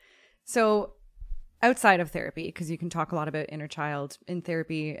 100%. So outside of therapy, because you can talk a lot about inner child in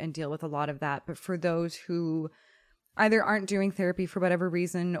therapy and deal with a lot of that. But for those who either aren't doing therapy for whatever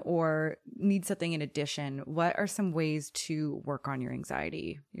reason or need something in addition, what are some ways to work on your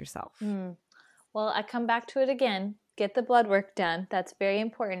anxiety yourself? Well, I come back to it again. Get the blood work done. That's very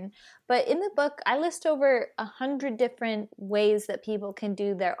important. But in the book, I list over 100 different ways that people can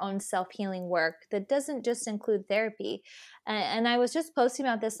do their own self-healing work that doesn't just include therapy. And I was just posting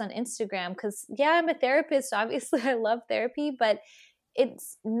about this on Instagram because, I'm a therapist. Obviously, I love therapy, but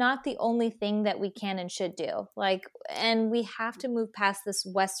it's not the only thing that we can and should do. And we have to move past this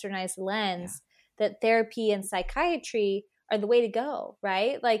westernized lens that therapy and psychiatry are the way to go,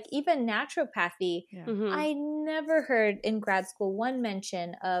 right? Like even naturopathy, I never heard in grad school one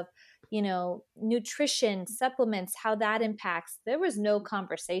mention of, nutrition, supplements, how that impacts. There was no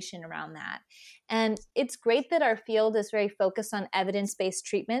conversation around that. And it's great that our field is very focused on evidence-based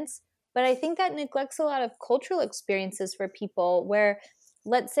treatments, but I think that neglects a lot of cultural experiences for people where,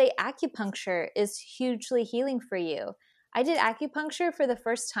 let's say, acupuncture is hugely healing for you. I did acupuncture for the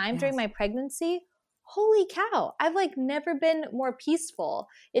first time during my pregnancy. Holy cow, I've never been more peaceful.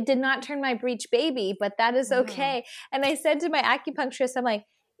 It did not turn my breech baby, but that is okay. And I said to my acupuncturist, I'm like,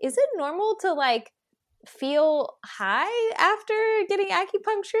 is it normal to feel high after getting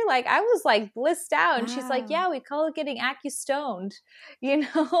acupuncture? I was blissed out. And she's like, yeah, we call it getting acu-stoned,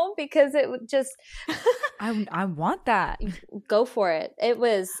 because it would just I want that. Go for it.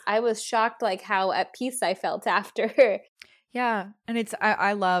 I was shocked how at peace I felt after. Yeah. And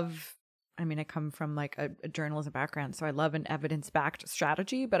I love, I come from a journalism background, so I love an evidence-backed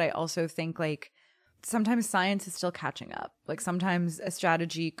strategy, but I also think sometimes science is still catching up. Sometimes a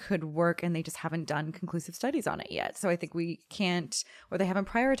strategy could work and they just haven't done conclusive studies on it yet. So I think we can't, or they haven't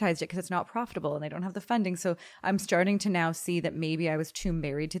prioritized it because it's not profitable and they don't have the funding. So I'm starting to now see that maybe I was too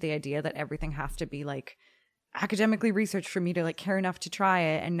married to the idea that everything has to be academically researched for me to care enough to try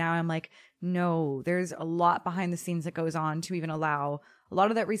it. And now I'm no, there's a lot behind the scenes that goes on to even allow a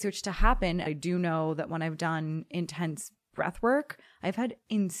lot of that research to happen. I do know that when I've done intense breath work, I've had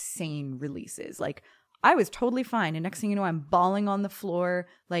insane releases. I was totally fine. And next thing you know, I'm bawling on the floor,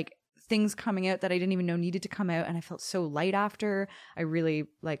 things coming out that I didn't even know needed to come out. And I felt so light after. I really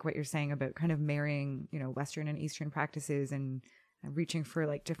like what you're saying about kind of marrying, Western and Eastern practices and reaching for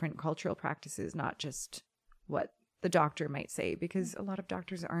different cultural practices, not just what the doctor might say, because a lot of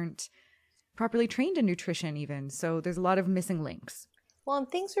doctors aren't properly trained in nutrition even. So there's a lot of missing links. Well, and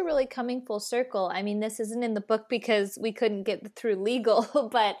things are really coming full circle. I mean, this isn't in the book because we couldn't get through legal,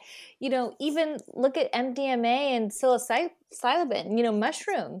 but, even look at MDMA and psilocybin,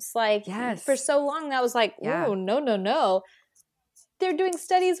 mushrooms. For so long, that was oh, no. They're doing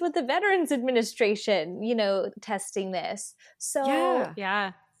studies with the Veterans Administration, testing this. So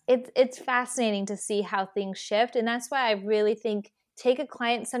it's fascinating to see how things shift. And that's why I really think take a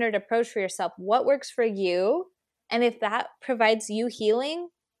client-centered approach for yourself. What works for you? And if that provides you healing,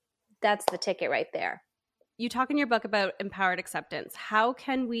 that's the ticket right there. You talk in your book about empowered acceptance. How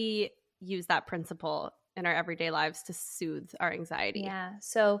can we use that principle in our everyday lives to soothe our anxiety? Yeah.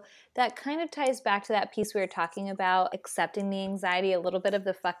 So that kind of ties back to that piece we were talking about, accepting the anxiety, a little bit of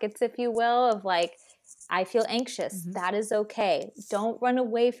the buckets, if you will, of I feel anxious. That is okay. Don't run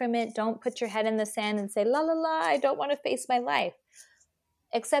away from it. Don't put your head in the sand and say, la, la, la, I don't want to face my life.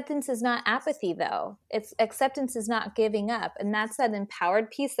 Acceptance is not apathy, though. Acceptance is not giving up. And that's that empowered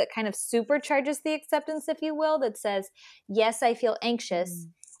piece that kind of supercharges the acceptance, if you will, that says, yes, I feel anxious.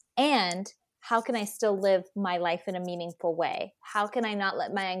 And how can I still live my life in a meaningful way? How can I not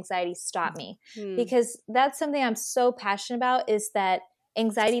let my anxiety stop me? Because that's something I'm so passionate about, is that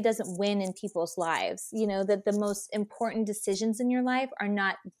anxiety doesn't win in people's lives. You know, that the most important decisions in your life are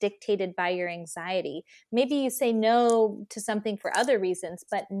not dictated by your anxiety. Maybe you say no to something for other reasons,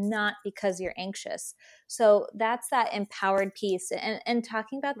 but not because you're anxious. So that's that empowered piece. And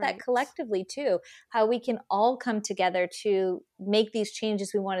talking about that collectively too, how we can all come together to make these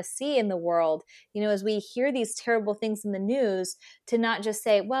changes we want to see in the world. You know, as we hear these terrible things in the news, to not just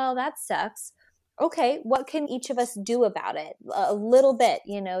say, well, that sucks. Okay, what can each of us do about it? A little bit,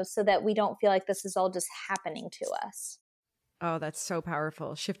 you know, so that we don't feel like this is all just happening to us. Oh, that's so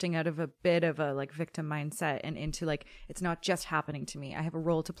powerful. Shifting out of a bit of a like victim mindset and into like, it's not just happening to me. I have a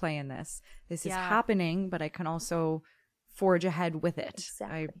role to play in this. This is happening, but I can also forge ahead with it.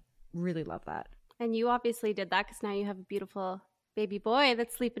 Exactly. I really love that. And you obviously did that because now you have a beautiful baby boy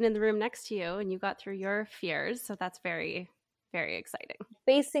that's sleeping in the room next to you, and you got through your fears. So that's very, very exciting.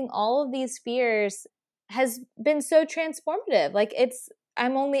 Facing all of these fears has been so transformative. Like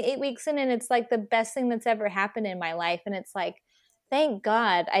I'm only 8 weeks in, and it's like the best thing that's ever happened in my life. And it's like, thank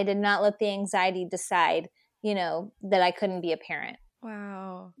God I did not let the anxiety decide, you know, that I couldn't be a parent.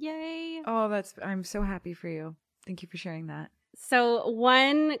 Wow. Yay. Oh, I'm so happy for you. Thank you for sharing that. So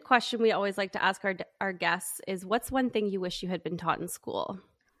one question we always like to ask our guests is, what's one thing you wish you had been taught in school?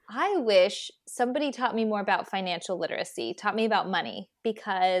 I wish somebody taught me more about financial literacy, taught me about money,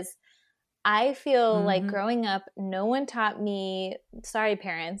 because I feel like growing up, no one taught me, sorry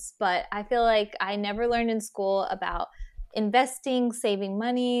parents, but I feel like I never learned in school about investing, saving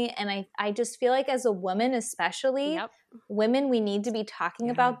money. And I just feel like as a woman, especially women, we need to be talking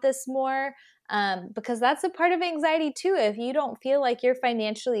about this more, because that's a part of anxiety too. If you don't feel like you're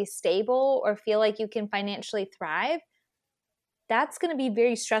financially stable or feel like you can financially thrive, that's going to be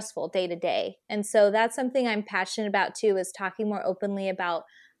very stressful day to day. And so that's something I'm passionate about too, is talking more openly about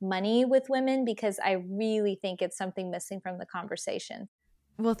money with women, because I really think it's something missing from the conversation.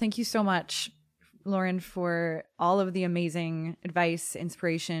 Well, thank you so much, Lauren, for all of the amazing advice,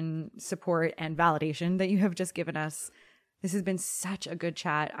 inspiration, support, and validation that you have just given us. This has been such a good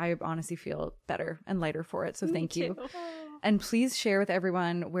chat. I honestly feel better and lighter for it. So thank you. And please share with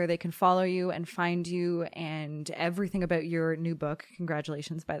everyone where they can follow you and find you and everything about your new book.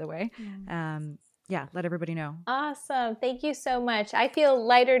 Congratulations, by the way. Let everybody know. Awesome. Thank you so much. I feel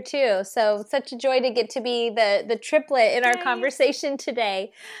lighter too. So such a joy to get to be the triplet in our conversation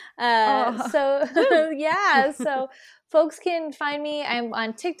today. So folks can find me. I'm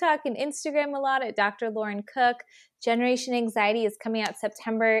on TikTok and Instagram a lot at Dr. Lauren Cook. Generation Anxiety is coming out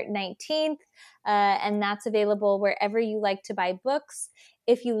September 19th, and that's available wherever you like to buy books.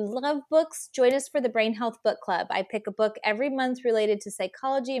 If you love books, join us for the Brain Health Book Club. I pick a book every month related to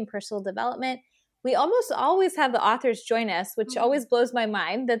psychology and personal development. We almost always have the authors join us, which always blows my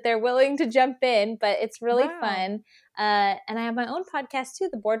mind that they're willing to jump in, but it's really fun. And I have my own podcast too,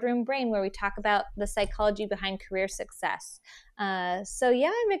 The Boardroom Brain, where we talk about the psychology behind career success. I'm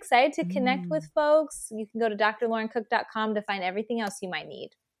excited to connect with folks. You can go to drlaurencook.com to find everything else you might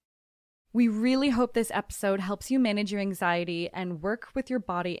need. We really hope this episode helps you manage your anxiety and work with your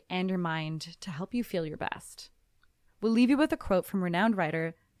body and your mind to help you feel your best. We'll leave you with a quote from renowned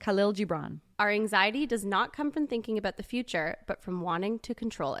writer Khalil Gibran. Our anxiety does not come from thinking about the future, but from wanting to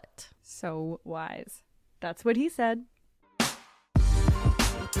control it. So wise. That's what he said.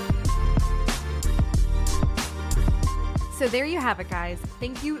 So there you have it, guys.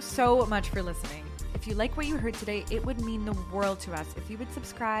 Thank you so much for listening. If you like what you heard today, it would mean the world to us if you would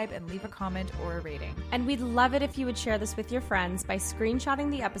subscribe and leave a comment or a rating. And we'd love it if you would share this with your friends by screenshotting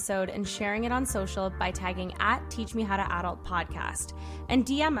the episode and sharing it on social by tagging @TeachMeHowToAdultPodcast. And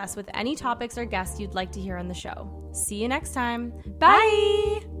DM us with any topics or guests you'd like to hear on the show. See you next time.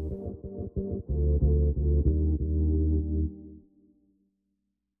 Bye!